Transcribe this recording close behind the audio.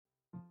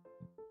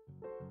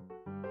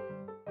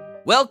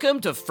Welcome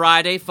to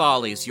Friday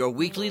Follies, your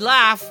weekly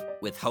laugh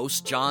with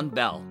host John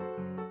Bell.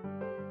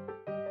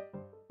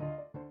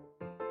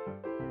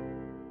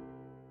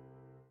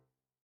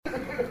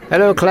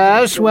 Hello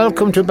class,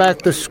 welcome to Back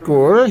to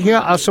School. Here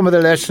are some of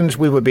the lessons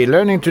we will be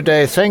learning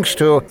today thanks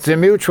to the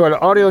Mutual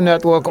Audio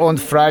Network on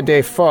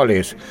Friday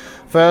Follies.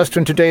 First,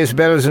 in today's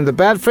Bells in the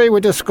Battery,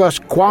 we discuss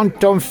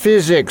quantum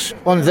physics.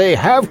 And they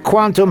have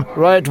quantum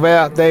right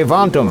where they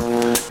want them.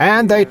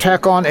 And they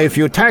tack on a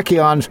few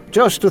tachyons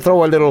just to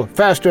throw a little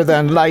faster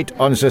than light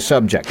on the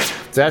subject.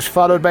 That's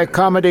followed by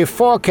Comedy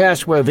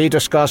Forecast, where we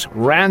discuss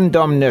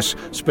randomness,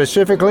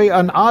 specifically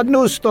an odd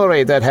news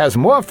story that has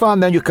more fun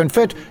than you can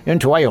fit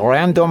into a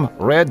random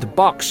red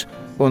box.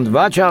 And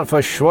watch out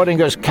for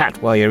Schrodinger's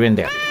cat while you're in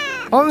there.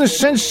 And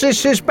since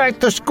this is back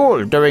to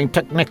school, during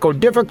technical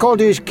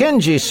difficulties,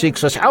 Kenji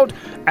seeks us out,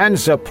 and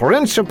the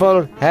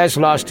principal has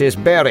lost his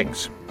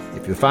bearings.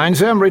 If you find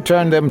them,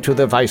 return them to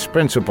the vice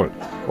principal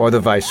or the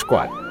vice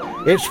squad.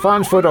 It's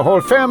fun for the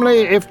whole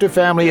family if the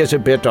family is a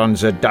bit on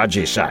the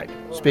dodgy side.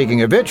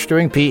 Speaking of which,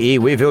 during PE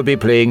we will be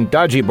playing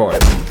Dodgy Boy.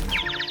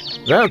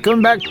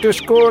 Welcome back to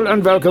school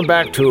and welcome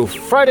back to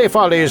Friday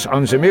Follies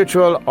on the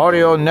Mutual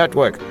Audio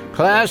Network.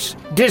 Class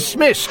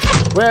dismissed.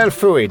 Well,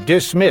 phooey,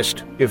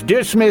 dismissed. If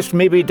dismissed,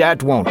 maybe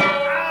that won't.